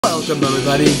Welcome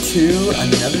everybody to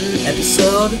another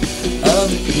episode of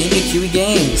Ninja Kiwi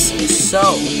Games. So,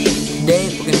 today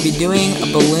we're going to be doing a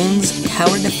Bloons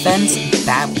Tower Defense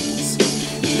Battles.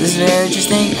 This is very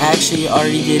interesting. I actually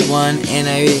already did one and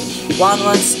I won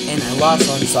once and I lost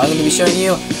one. So I'm going to be showing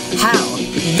you how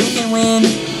you can win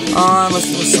on, let's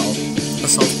do Assault.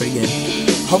 Assault's pretty good.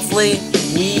 Hopefully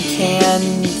we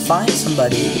can find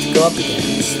somebody to go up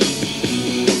against.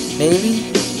 Maybe?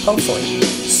 Hopefully.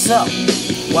 So,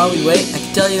 while we wait, I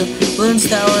can tell you, Bloons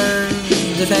Tower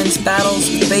Defense Battles,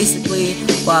 basically,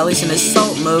 well, at least in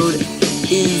Assault mode,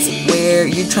 is where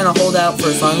you're trying to hold out for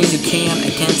as long as you can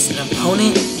against an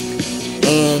opponent,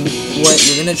 and what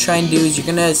you're going to try and do is you're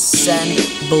going to send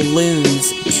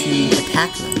balloons to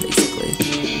attack them, basically.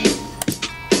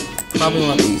 Probably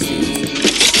one of these dudes.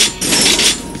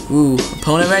 Ooh,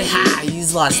 opponent ready? Ha!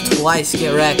 He's lost twice,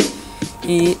 get wrecked.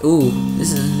 Ooh,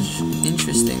 this is an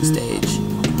interesting stage.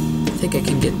 I think I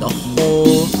can get the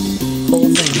whole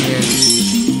thing here.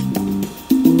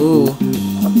 Ooh.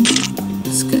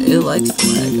 This guy, it likes the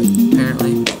lag,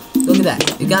 apparently. Look at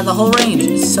that. It got the whole range.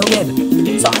 It's so good.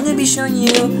 So I'm going to be showing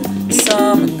you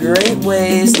some great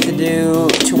ways to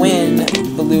win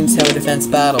Bloons Tower Defense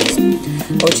Battles.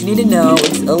 What you need to know,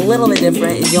 it's a little bit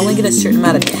different, is you only get a certain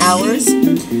amount of towers,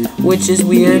 which is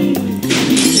weird.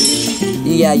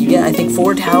 Yeah, you get, I think,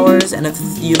 4 towers, and if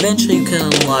you eventually can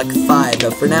unlock 5,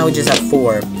 but for now we just have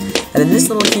 4. And then this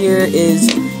little here is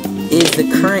the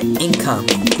current income.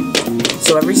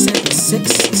 So every 6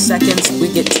 seconds we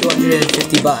get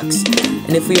 250 bucks.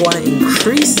 And if we want to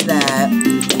increase that,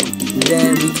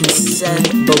 then we can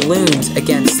send balloons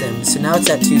against them. So now it's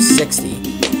at 260.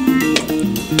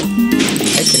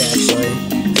 I could actually.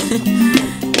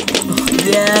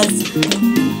 Yes!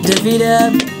 Defeat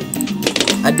him!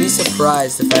 I'd be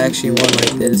surprised if I actually won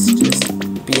like this. Just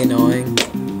be annoying.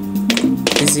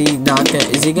 Is he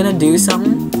gonna do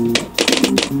something?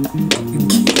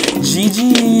 GG!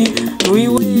 We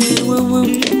win! Woo woo!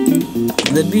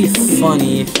 That'd be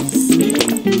funny if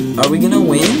he's... Are we gonna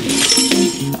win?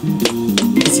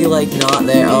 Is he like not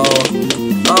there?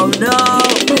 Oh no!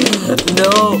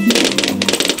 No!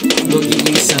 We'll get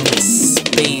you some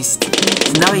spaced.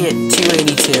 So now we get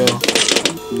 282.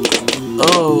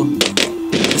 Oh.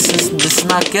 This is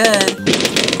not good.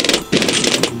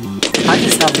 I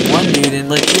just have one dude and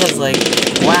like he has like,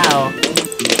 wow.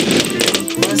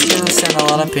 Let's go send a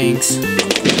lot of pinks.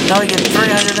 Now we get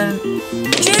 300 and...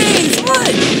 Jeez,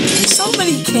 what? So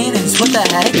many cannons, what the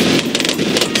heck?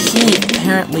 He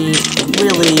apparently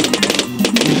really...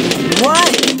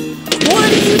 What? What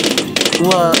are you...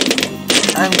 What?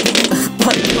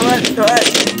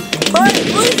 What?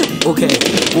 Okay,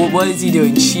 well, what is he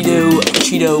doing? Cheeto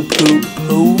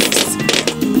poofs?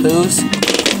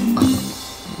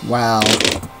 Wow.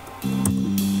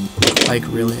 Like,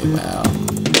 really, wow.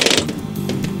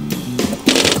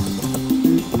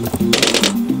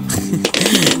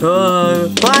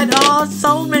 What? Oh,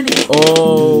 so many!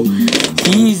 Oh,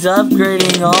 he's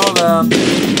upgrading all the...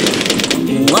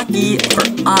 Lucky for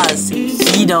us,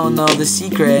 he don't know the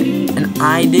secret, and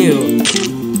I do.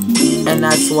 And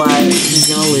that's why he's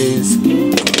gonna lose.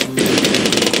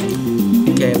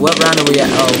 Okay, what round are we at?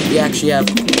 Oh, we actually have...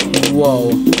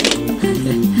 Whoa.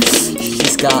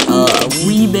 He's got a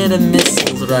wee bit of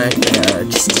missiles right there.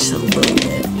 Just a little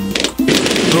bit.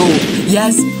 Oh,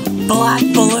 yes! Black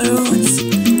balloons!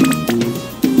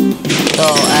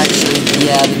 Oh, actually,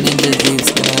 yeah, the ninja dude's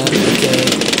gonna... Okay.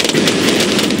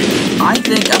 I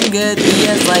think I'm good. He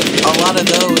has like a lot of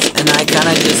those, and I kind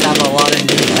of just have a lot of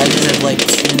ninja. I just have like 2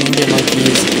 ninja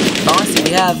monkeys. Honestly,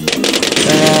 we have,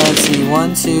 let's see,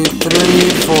 1, 2, 3,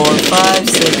 4, 5,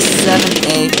 6,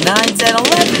 7, 8, 9, 10,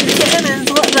 11 cannons.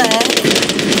 What the heck?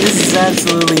 This is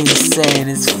absolutely insane.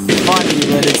 It's funny,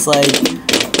 but it's like,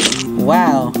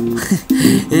 wow.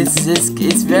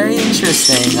 it's very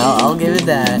interesting. I'll give it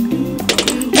that.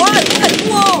 What?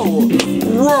 Whoa!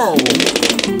 Whoa!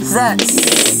 Is that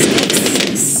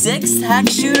 6 hack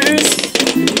shooters?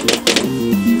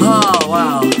 Oh,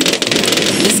 wow.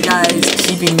 This guy is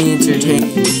keeping me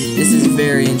entertained. This is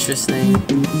very interesting.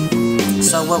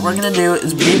 So what we're gonna do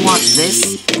is we want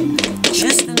this,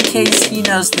 just in case he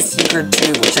knows the secret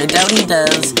too, which I doubt he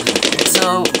does.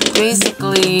 So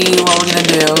basically what we're gonna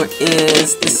do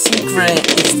is, the secret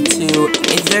is to,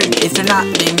 if they're not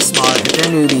being smart, if they're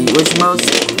newbie, which most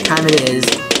time it is,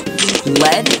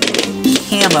 lead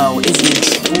camo is a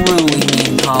truly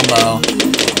mean combo.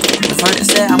 The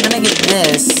first say I'm gonna get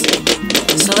this,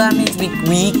 so that means we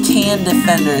can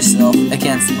defend ourselves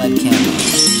against lead camo.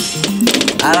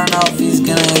 I don't know if he's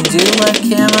gonna do lead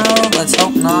camo. Let's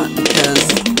hope not, because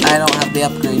I don't have the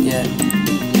upgrade yet.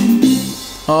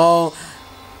 Oh,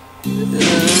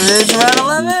 It's around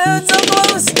 11. It's so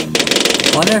close.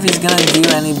 I wonder if he's gonna do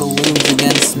any balloons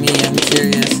against me. I'm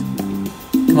curious.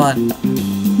 Come on.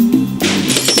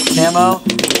 Camo.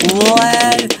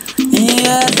 Lead.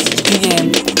 Yes. Good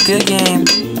game. Good game.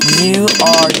 You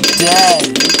are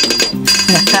dead.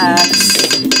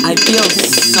 I feel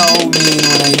so mean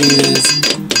when I do this.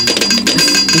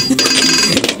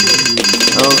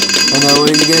 Oh no, what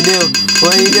are you gonna do?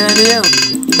 What are you gonna do?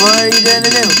 What are you gonna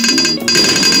do?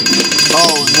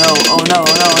 Oh no, oh no,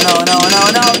 no, no, no, no,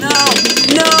 no, no,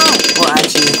 no! Well,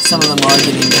 actually, some of them are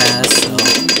getting past, so...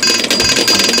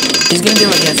 He's gonna do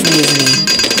it against me, isn't he?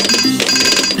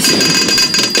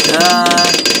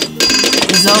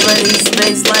 There's already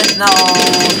space left. No!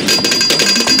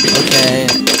 Okay.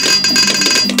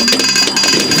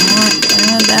 I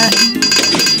want that.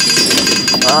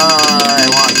 I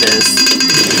want this.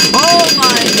 Oh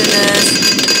my goodness!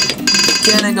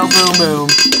 Can I go boom boom?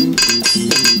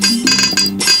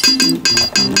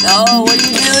 No, what are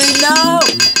you doing? No!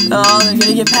 Oh, they're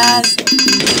gonna get past.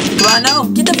 Come on, no!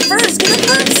 Get the first! Get the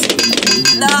first!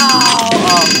 No!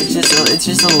 Oh, it's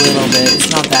just a little bit. It's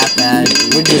not that bad.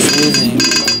 We're just losing.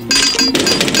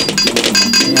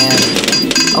 Man.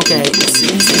 Okay,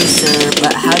 excuse me, sir,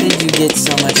 but how did you get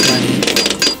so much money?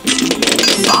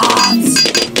 Bombs!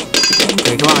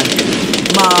 Okay, come on.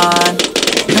 Come on.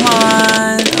 Come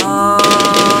on.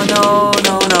 Oh, no,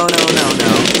 no, no, no, no,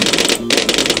 no.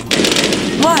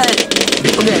 What?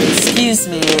 Okay, excuse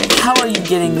me. How are you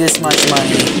getting this much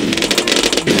money?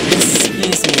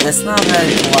 Excuse me, that's not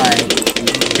very polite.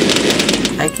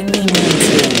 I can be mean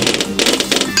too.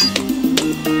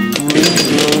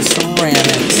 Regrow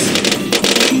ceramics.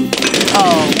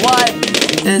 Oh, what?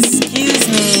 Excuse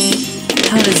me.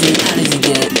 How does he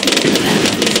get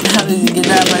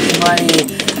that much money?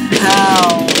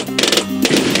 How?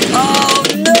 Oh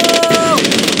no!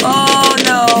 Oh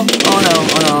no! Oh no!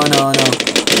 Oh no! Oh no! Oh no!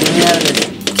 Get me out of this.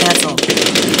 Cancel.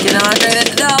 Get upgraded.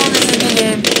 No, this is a good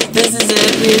game. This is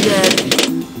it. We're dead.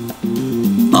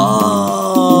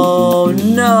 Oh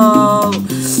no!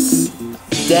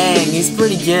 Dang, he's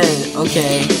pretty good.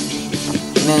 Okay.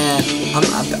 Man,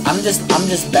 I'm just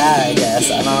bad, I guess.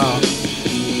 I don't know.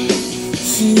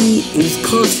 He was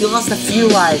close. He lost a few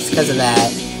lives because of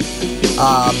that.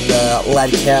 The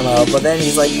lead camo. But then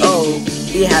he's like, oh,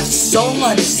 we have so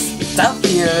much stuff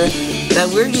here that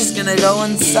we're just gonna go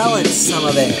and sell it, some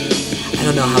of it. I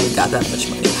don't know how he got that much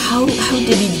money. How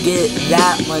did he get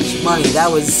that much money? That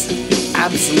was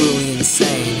absolutely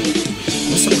insane.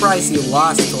 I'm surprised he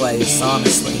lost twice,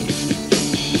 honestly.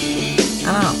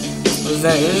 I don't know.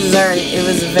 It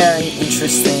was a very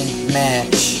interesting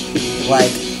match.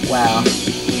 Like, wow.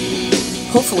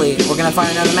 Hopefully, we're gonna find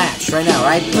another match right now,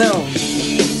 right? Boom!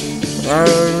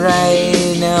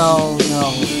 Alright, no.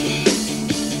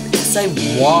 Because I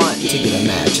want to get a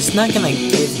match. It's not gonna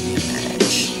give me a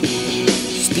match.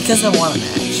 Just because I want a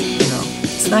match, you know.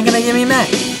 It's not gonna give me a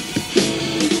match.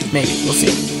 Maybe, we'll see.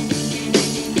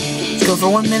 Let's go for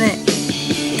 1 minute.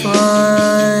 Come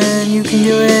on, you can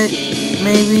do it.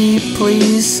 Maybe,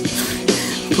 please.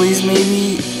 Please,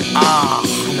 maybe. Ah,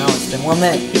 no, it's been 1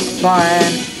 minute. Come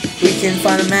on. We can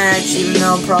find a match, even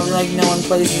though probably like no one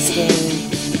plays this game.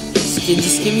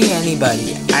 Just give me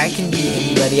anybody. I can be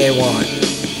anybody I want.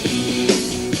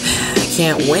 I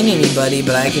can't win anybody,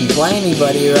 but I can play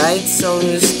anybody, right? So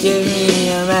just give me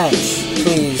a match,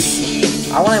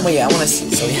 please. I want to see.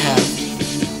 So we have,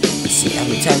 let's see how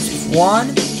many times we've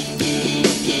won.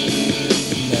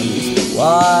 Then we've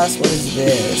lost. What is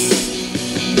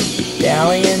this?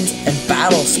 Medallions and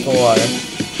battle score.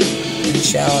 And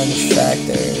challenge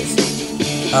factors.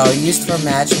 Oh, used for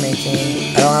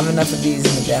matchmaking. I don't have enough of these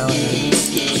medallions.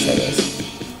 Try this.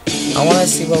 I want to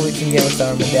see what we can get with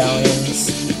our medallions.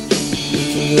 We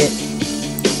can get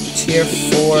tier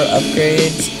 4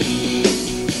 upgrades.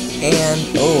 And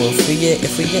oh, if we get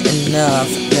enough,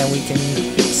 then we can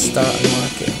start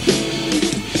unlocking.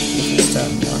 These.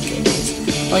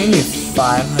 Oh, you need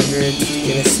 500 to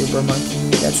get a super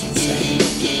monkey. That's insane.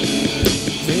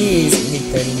 For these, we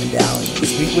need 30 medallions.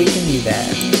 We can do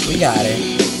that. We got it.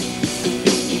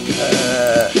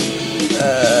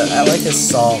 I like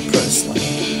assault personally.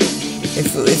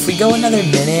 If we go another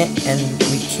minute and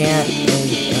we can't and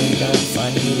we don't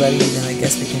find anybody, then I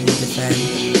guess we can defend.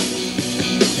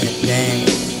 Dang,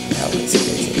 that was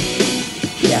crazy.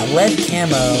 Yeah, lead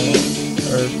camo,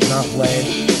 or not lead,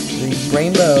 the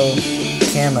rainbow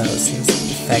camo seems to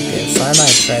be effective, so I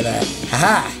might try that.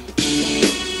 Haha!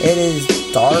 It is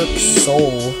Dark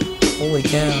Soul. Holy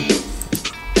cow.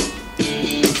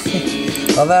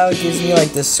 Although it gives me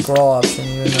like this scroll option,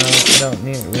 even though I don't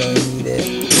really need it.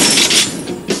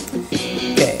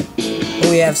 Okay. Oh,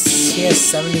 he has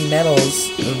 70 medals,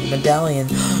 medallion.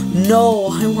 No,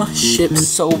 I want ships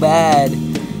so bad.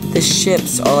 The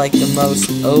ships are like the most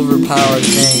overpowered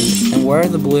things. And where are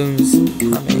the balloons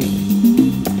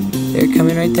coming? They're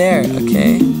coming right there.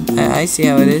 Okay, I see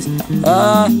how it is.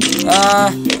 No.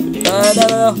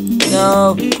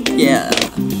 Yeah.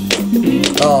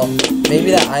 Oh,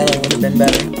 maybe that island would have been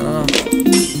better. I don't know.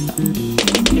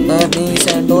 Let me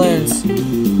send balloons.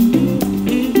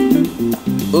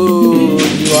 Ooh,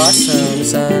 you lost some,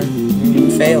 son. You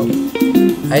failed.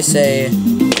 I say,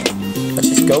 let's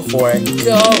just go for it.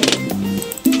 Go!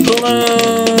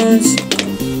 Balloons!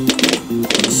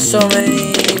 So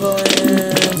many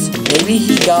balloons. Maybe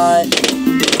he got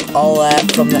all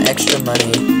that from the extra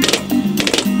money.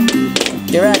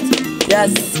 Get wrecked.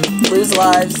 Yes! Lose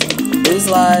lives. Lose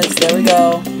lives. There we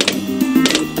go.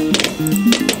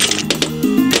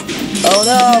 Oh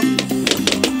no!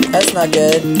 That's not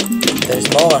good. There's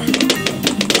more.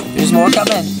 There's more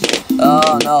coming.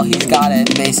 Oh no, he's got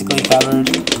it basically covered.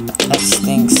 That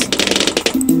stinks.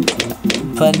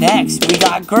 But next, we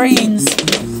got greens.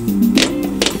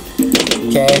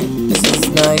 Okay, this is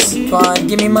nice. Come on,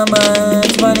 give me my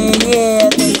money. Yeah,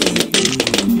 thank you.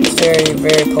 It's very,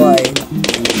 very polite.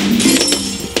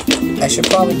 I should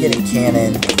probably get a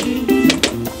cannon.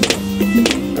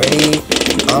 Ready?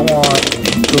 I want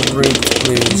group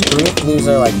blues. Group blues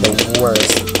are like the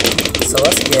worst. So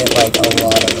let's get like a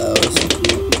lot of those.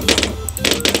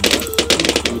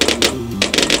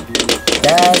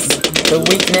 Yes, the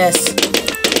weakness.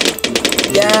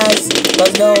 Yes,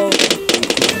 let's go.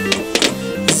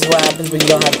 This is what happens when you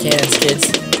don't have cannons, kids.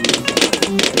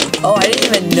 Oh, I didn't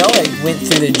even know it went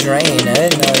through the drain. I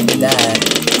didn't know it did that.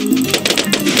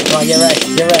 Come on, get wrecked,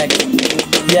 get wrecked.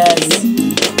 Yes.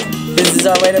 This is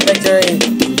our way to victory.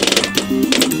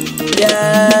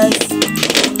 Yes.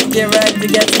 Get wrecked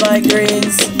against my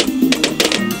greens.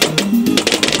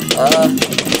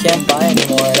 Can't buy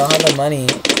anymore. I don't have the money.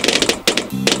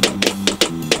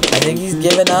 I think he's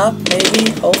given up,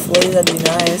 maybe. Hopefully, that'd be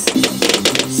nice.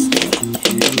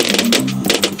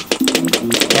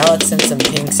 Now let's send some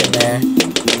pinks in there.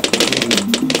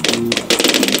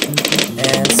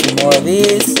 And some more of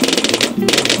these.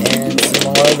 And some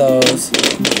more of those.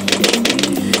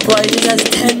 Come on, he just has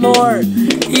 10 more.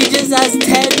 He just has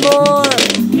 10 more.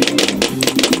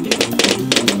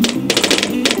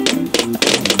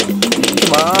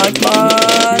 Come on, come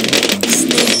on.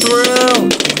 Sneak through.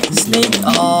 Sneak.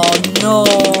 Oh, no.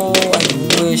 I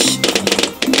wish.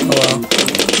 Oh, well.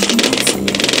 Let's see.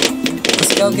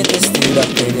 Let's go get this dude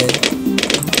upgraded.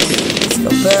 Let's go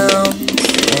boom.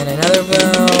 And another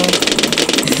boom.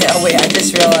 Oh, wait. I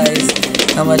just realized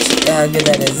how good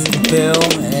that is. Boom.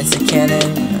 And it's a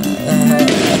cannon.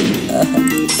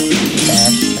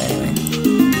 Anyway,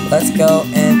 let's go,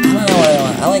 and I don't know what I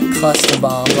want. I like cluster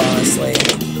bombs, honestly.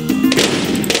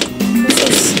 It's so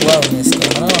slow in this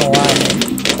game. I don't know why.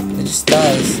 It just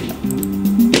does.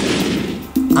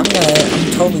 I'm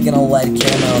totally gonna let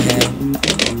camo him.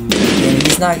 And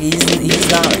he's not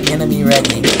gonna be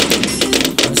ready.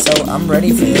 I'm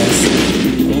ready for this.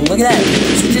 Look at that.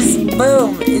 It's just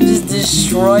boom. It just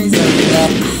destroys him.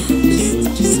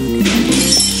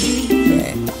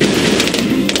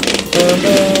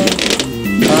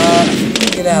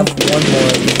 I'm gonna have one more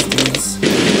of these dudes.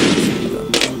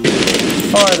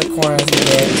 Far the corners we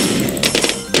get.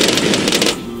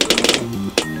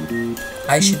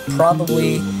 I should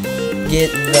probably get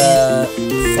the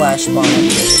flash bomb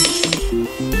upgrade.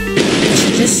 I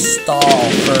should just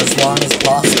stall for as long as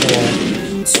possible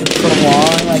to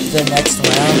prolong like the next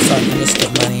round so I can just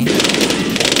get money.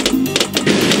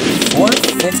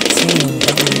 415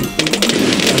 every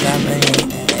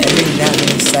that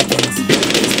many seconds.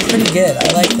 It's pretty good. I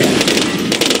like that.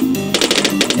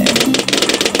 Okay.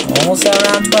 We're almost at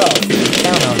round 12.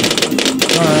 Count on it.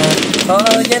 Come on. Oh no,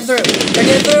 they're getting through. They're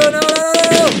getting through.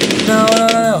 No.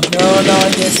 No, not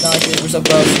like this. Not like this. We're so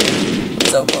close. We're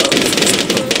so close.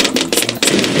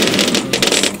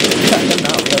 Kind of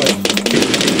not really.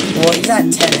 Well, he's at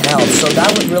 10 health, so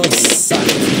that would really suck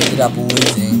if he ended up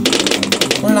losing.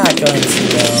 We're not going to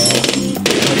go.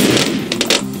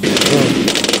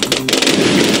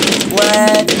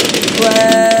 Bled,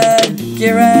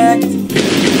 get wrecked.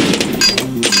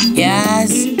 Yes,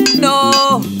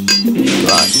 no.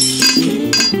 Rush.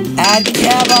 Add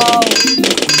camo.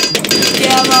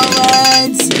 Camo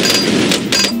leads.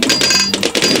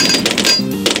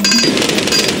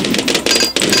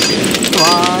 Come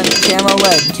on, camo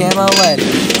lead.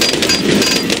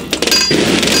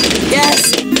 Yes,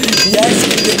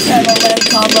 the camo lead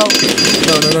combo.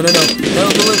 No,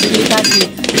 Bloons, you're getting past me.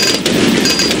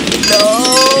 No,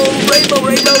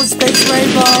 rainbow, space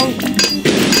rainbow.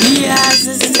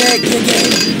 it, good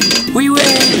game. We win,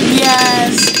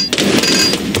 yes.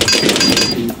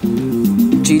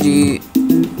 GG.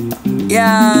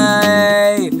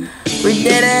 Yay! We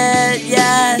did it,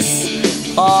 yes.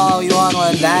 Oh, you want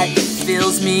one? That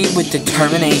fills me with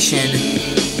determination.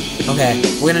 Okay,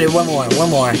 we're gonna do one more.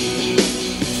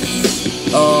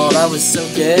 Oh, that was so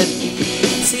good.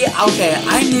 See, okay,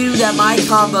 I knew that my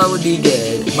combo would be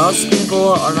good. Most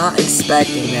people are not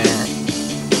expecting that.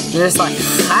 They're just like,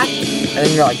 hack, and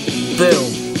then you're like,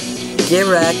 boom. Get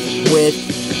wrecked with,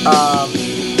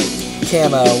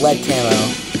 lead camo.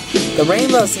 The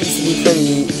rainbow seems to be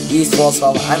pretty useful,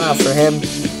 so I don't know, for him,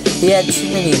 he had too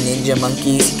many ninja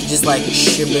monkeys. He could just, like,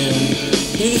 shaboom.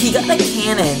 He got a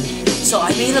cannon. So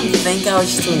I made him think I was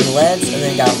just doing leads, and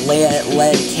then got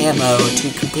lead camo to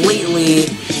completely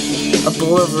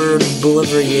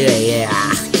yeah,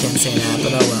 can't say that,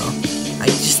 but oh well.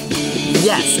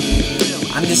 Yes,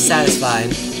 I'm just satisfied.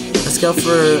 Let's go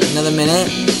for another minute,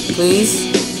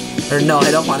 please. Or no, I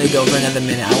don't want to go for another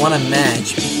minute. I want a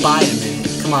match by a minute.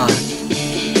 Come on.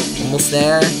 Almost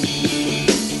there.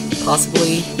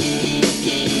 Possibly.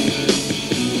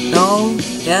 No?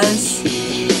 Yes?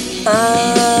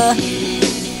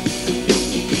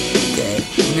 Okay,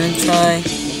 I'm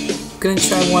gonna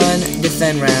try one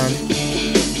defend round.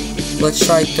 Let's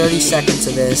try 30 seconds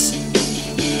of this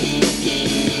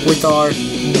with our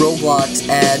Roblox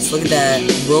ads. Look at that,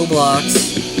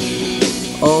 Roblox.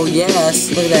 Oh yes,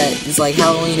 look at that. It's like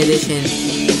Halloween edition.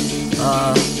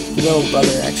 Little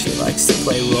brother actually likes to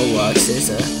play Roblox. There's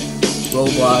a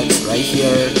Roblox right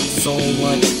here. So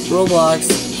much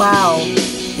Roblox. Wow.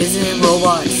 Isn't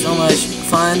Roblox so much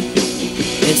fun?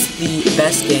 It's the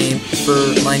best game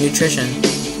for my nutrition.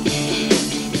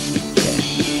 Okay,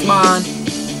 come on.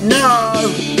 No!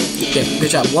 Okay, good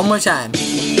job. One more time.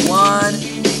 One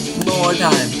more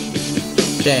time.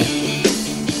 Okay.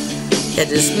 Yeah,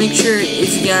 just make sure,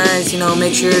 if you guys,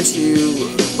 make sure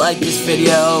to like this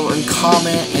video and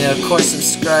comment, and of course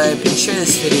subscribe and share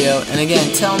this video. And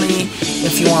again, tell me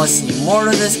if you want to see more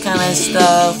of this kind of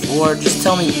stuff, or just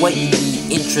tell me what you'd be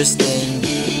interested in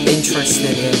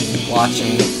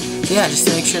watching. So yeah, just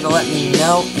make sure to let me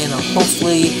know, and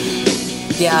hopefully,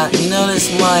 yeah, you notice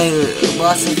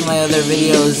lots of my other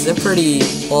videos, they're pretty,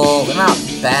 well, they're not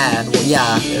bad. Well,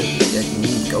 yeah, they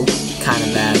go kind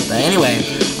of bad, but anyway,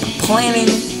 I'm planning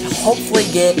to hopefully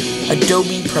get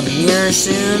Adobe Premiere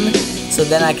soon, so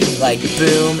then I can, like,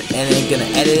 boom, and I'm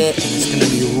gonna edit it, and it's gonna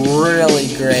be really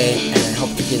great, and I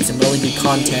hope to get some really good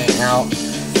content out.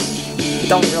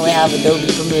 Don't really have Adobe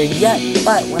Premiere yet,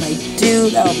 but when I do,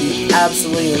 that'll be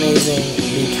absolutely amazing,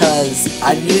 because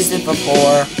I've used it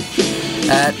before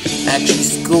at actually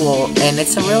school, and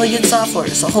it's a really good software,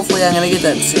 so hopefully I'm gonna get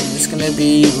that soon. It's gonna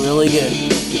be really good.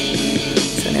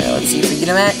 So anyway, let's see if we get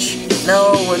a match.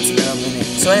 No, it's been a minute.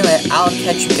 So anyway, I'll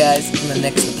catch you guys in the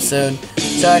next episode.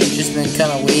 Sorry, I've just been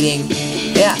kind of waiting.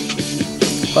 Yeah,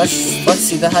 let's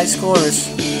see the high scores.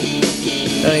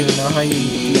 I don't even know how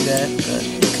you do that, but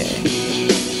okay.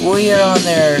 We are on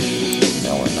there.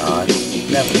 No, we're not.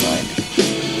 Never mind.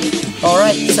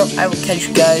 Alright, so I will catch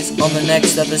you guys on the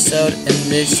next episode, and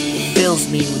this fills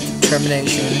me with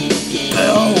determination.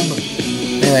 Boom!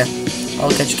 Anyway,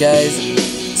 I'll catch you guys.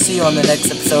 See you on the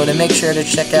next episode, and make sure to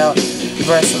check out the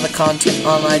rest of the content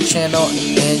on my channel.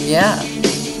 And yeah,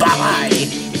 bye-bye!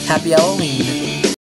 Happy Halloween!